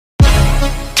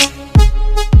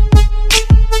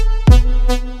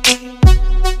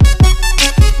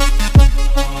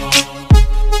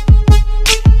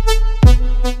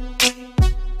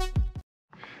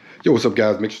What's up,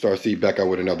 guys? Make sure to see back out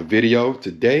with another video.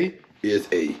 Today is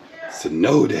a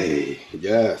snow day.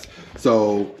 Yes.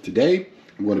 So today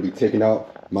I'm going to be taking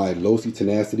out my Losi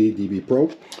Tenacity DB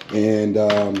Pro, and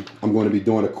I'm going to be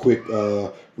doing a quick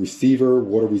receiver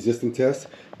water resistant test.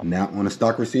 Not on a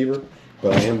stock receiver,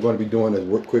 but I am going to be doing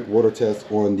a quick water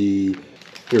test on the,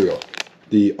 here we go,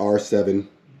 the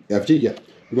R7FG. Yeah,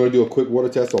 I'm going to do a quick water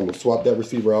test. So I'm going to swap that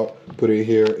receiver out, put it in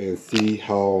here, and see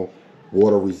how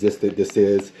water resistant this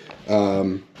is.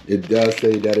 It does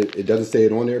say that it doesn't say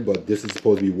it on there, but this is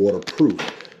supposed to be waterproof.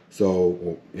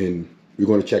 So, and we're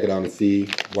going to check it out and see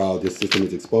while this system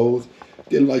is exposed.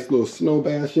 Get a nice little snow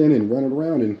bash in and run it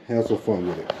around and have some fun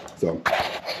with it. So,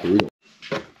 here we go.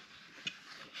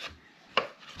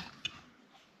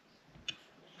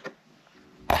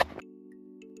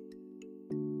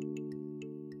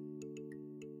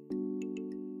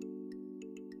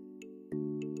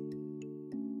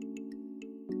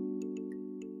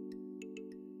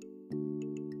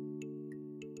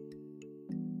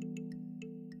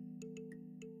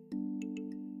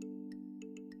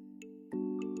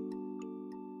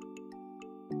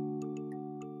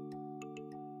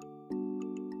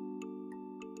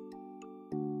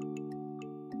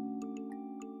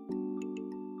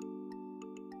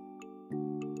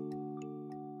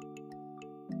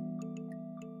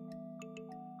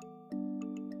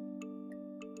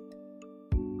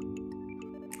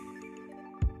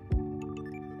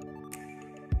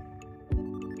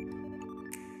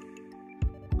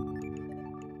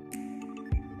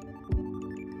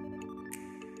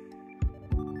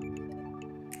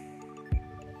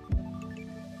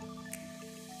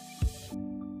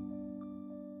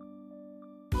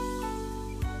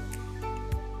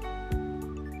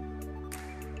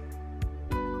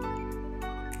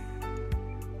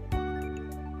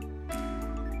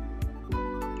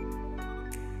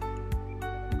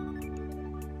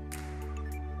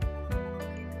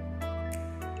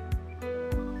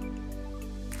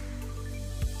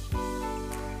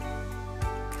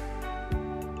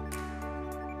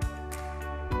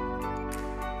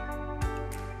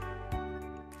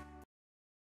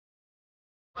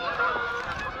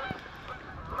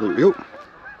 There we go.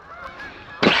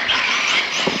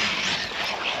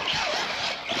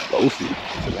 Losi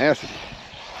Tenacity.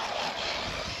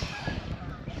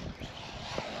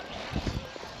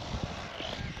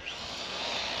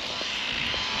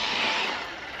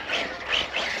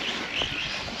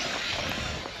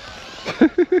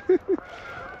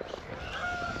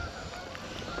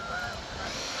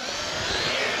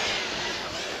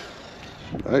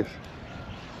 Nice.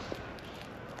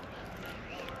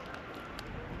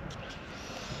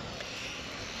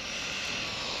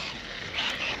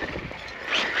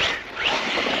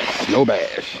 Snow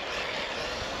bash.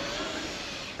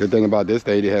 Good thing about this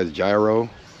thing, it has gyro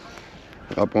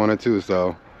up on it too,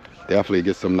 so definitely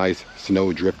get some nice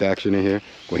snow drift action in here.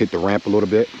 Go hit the ramp a little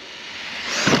bit.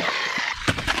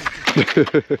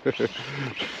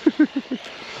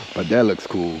 But that looks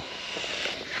cool.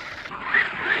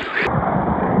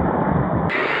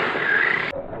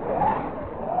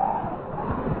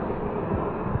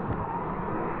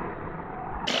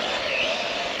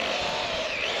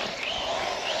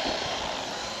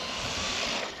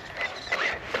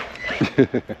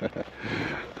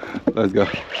 Let's go.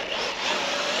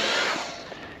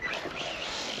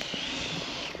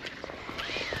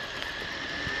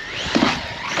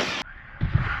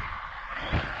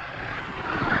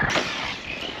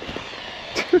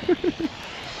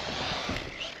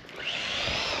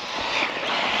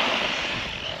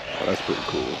 Oh, that's pretty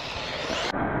cool.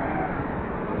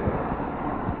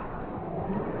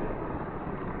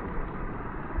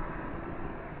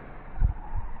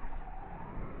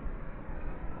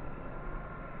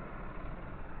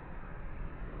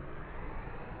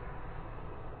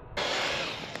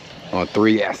 On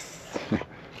 3S.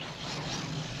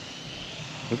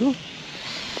 Let's go.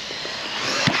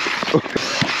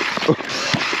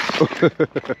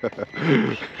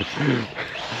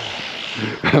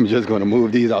 I'm just going to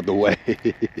move these out the way.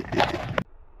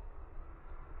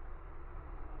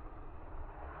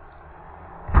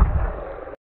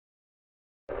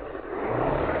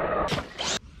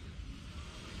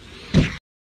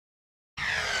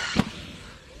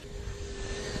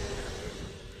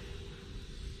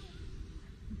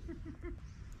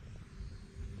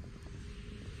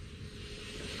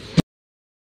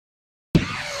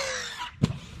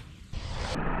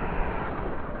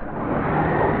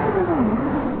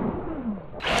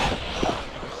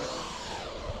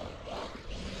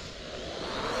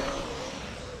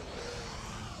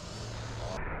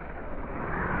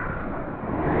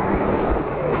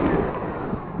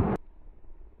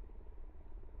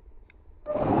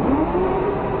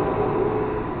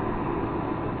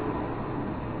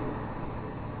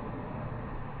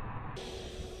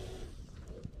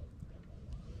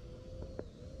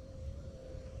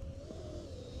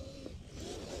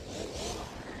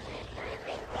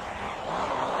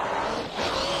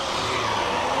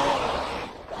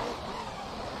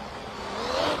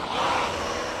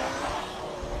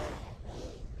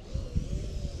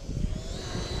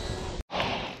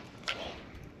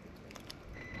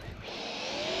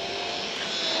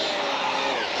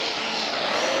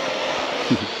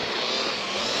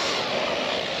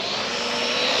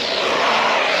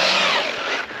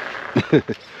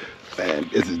 Man,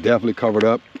 this is definitely covered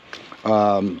up.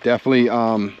 Definitely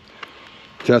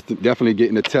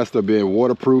getting the test of being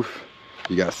waterproof.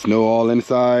 You got snow all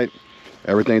inside.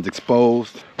 Everything's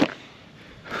exposed.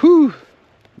 Whew.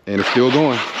 And it's still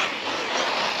going.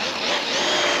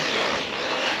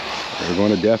 We're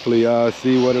going to definitely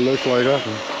see what it looks like after.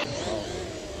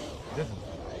 This is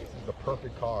the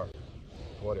perfect car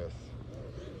for this.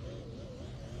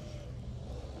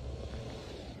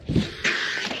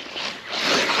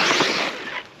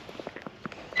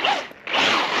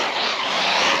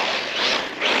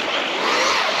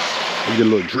 You get a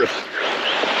little drift.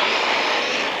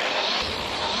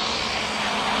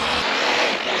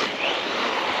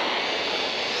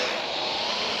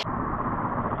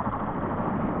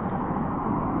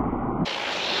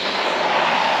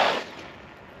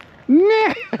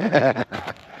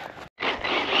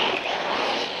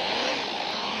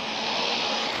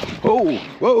 Oh,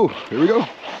 whoa, here we go.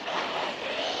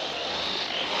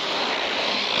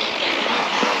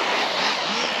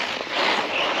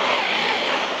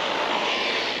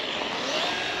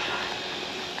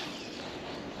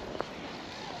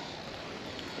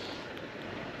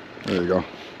 There you go.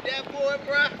 That boy,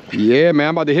 bro. Yeah, man,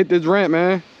 I'm about to hit this ramp,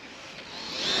 man.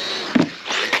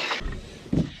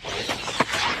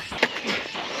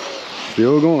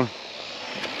 Still going.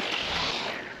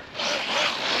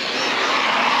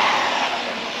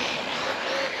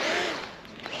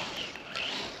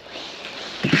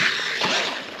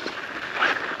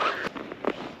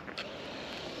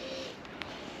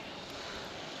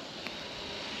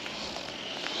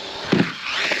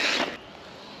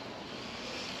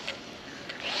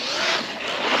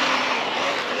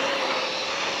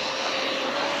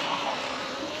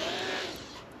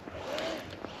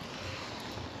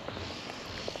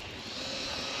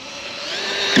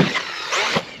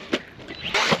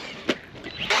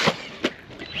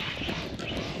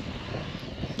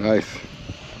 Nice.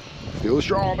 Still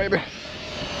strong, baby.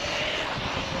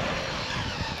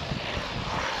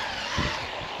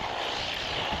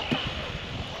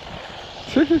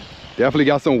 Definitely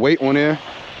got some weight on there.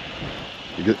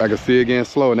 I can see it getting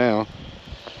slow now.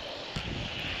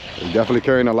 It's definitely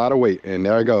carrying a lot of weight, and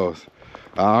there it goes.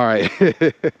 All right.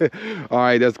 All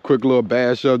right, that's a quick little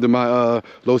bash of my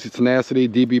Losi Tenacity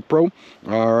DB Pro.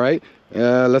 All right,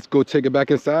 let's go take it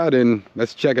back inside and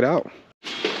let's check it out.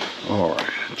 All right.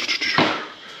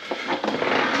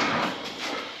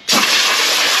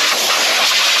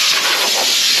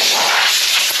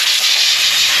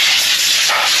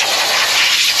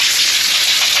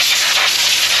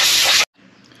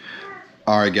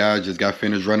 All right, guys, just got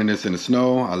finished running this in the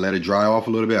snow. I let it dry off a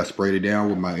little bit. I sprayed it down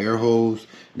with my air hose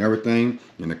and everything,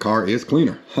 and the car is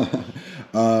cleaner.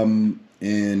 And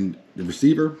the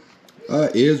receiver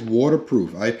is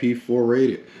waterproof, IP4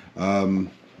 rated,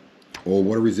 or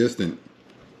water resistant,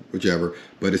 whichever,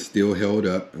 but it's still held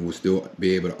up and will still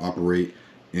be able to operate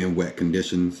in wet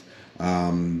conditions.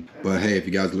 But hey, if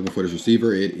you guys are looking for this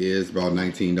receiver, it is about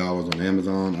 $19 on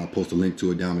Amazon. I'll post a link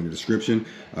to it down in the description.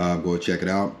 Go check it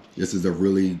out. This is a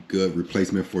really good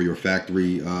replacement for your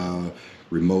factory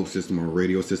remote system or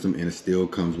radio system, and it still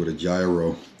comes with a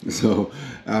gyro. So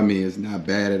I mean, it's not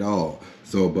bad at all.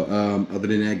 So but other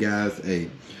than that, guys, hey,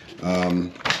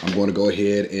 I'm going to go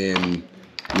ahead and,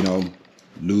 you know,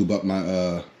 lube up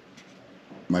my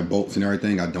my bolts and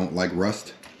everything. I don't like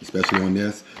rust, especially on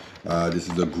this. This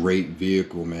is a great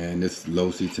vehicle, man. This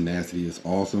Losi Tenacity is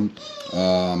awesome.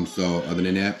 So other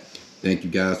than that, thank you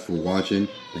guys for watching.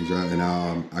 Thanks, and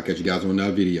I'll catch you guys on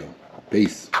another video.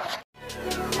 Peace.